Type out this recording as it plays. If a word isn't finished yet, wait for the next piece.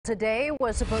Today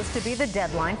was supposed to be the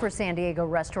deadline for San Diego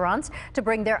restaurants to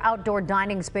bring their outdoor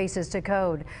dining spaces to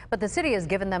code. But the city has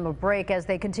given them a break as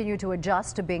they continue to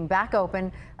adjust to being back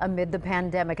open amid the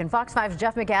pandemic. And Fox 5's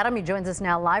Jeff McAdam, he joins us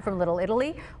now live from Little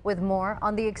Italy with more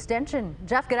on the extension.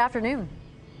 Jeff, good afternoon.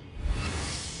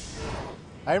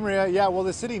 Hi, Maria. Yeah, well,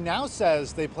 the city now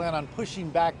says they plan on pushing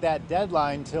back that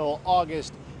deadline till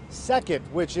August 2nd,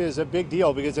 which is a big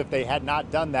deal because if they had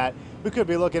not done that, we could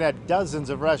be looking at dozens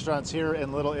of restaurants here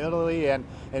in Little Italy and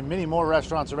many more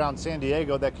restaurants around San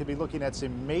Diego that could be looking at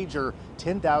some major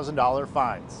 $10,000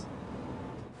 fines.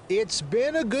 It's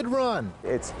been a good run.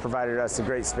 It's provided us a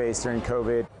great space during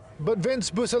COVID. But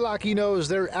Vince Busalaki knows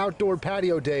their outdoor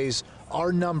patio days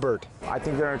are numbered. I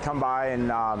think they're going to come by and,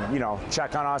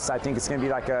 check on us. I think it's going to be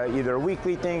like either a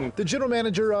weekly thing. The general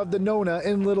manager of the Nona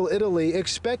in Little Italy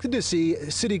expected to see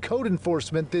city code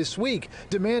enforcement this week,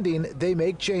 demanding they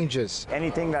make changes.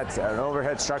 Anything that's an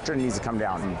overhead structure needs to come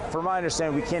down. From my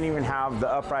understanding, we can't even have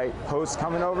the upright posts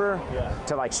coming over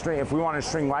to string. If we want to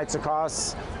string lights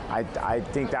across, I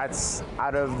think that's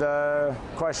out of the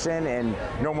question, and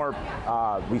no more,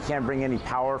 we can't bring any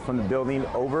power from the building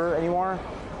over anymore.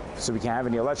 So we can't have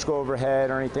any electrical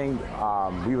overhead or anything.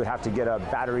 We would have to get a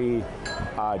battery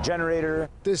generator.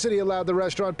 The city allowed the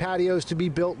restaurant patios to be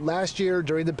built last year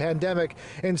during the pandemic,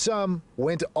 and some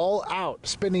went all out,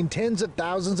 spending tens of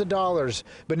thousands of dollars.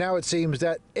 But now it seems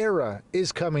that era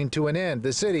is coming to an end.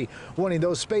 The city wanting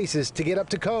those spaces to get up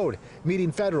to code,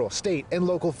 meeting federal, state, and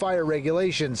local fire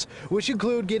regulations, which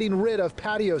include getting rid of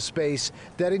patio space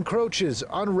that encroaches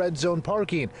on red zone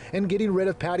parking and getting rid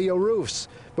of patio roofs.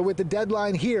 But with the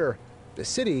deadline here, the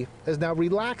city has now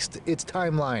relaxed its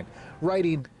timeline,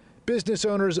 writing, business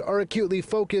owners are acutely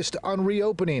focused on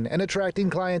reopening and attracting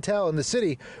clientele, and the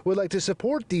city would like to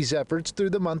support these efforts through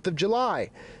the month of July.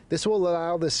 This will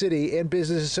allow the city and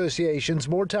business associations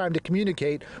more time to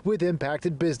communicate with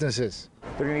impacted businesses.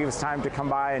 They're going to give us time to come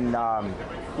by and,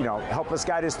 help us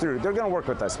guide us through. They're going to work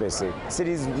with us, basically. The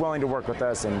city's willing to work with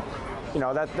us, and,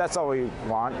 that's all we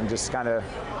want, and just kind of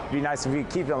be nice if we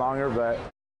keep it longer, but.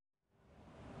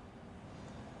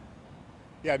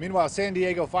 Yeah, meanwhile, San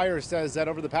Diego Fire says that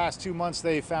over the past 2 months,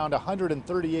 they found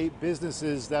 138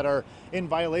 businesses that are in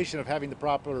violation of having the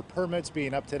proper permits,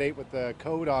 being up to date with the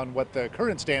code on what the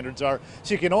current standards are.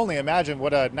 So you can only imagine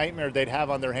what a nightmare they'd have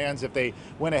on their hands if they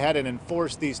went ahead and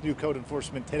enforced these new code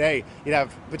enforcement today. You'd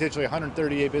have potentially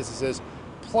 138 businesses,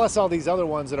 plus all these other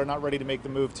ones that are not ready to make the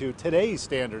move to today's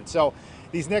standards. So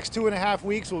these next 2.5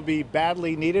 weeks will be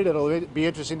badly needed. It'll be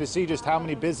interesting to see just how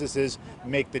many businesses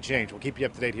make the change. We'll keep you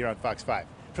up to date here on Fox 5.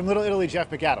 From Little Italy, Jeff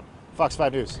McAdam, Fox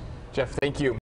 5 News. Jeff, thank you.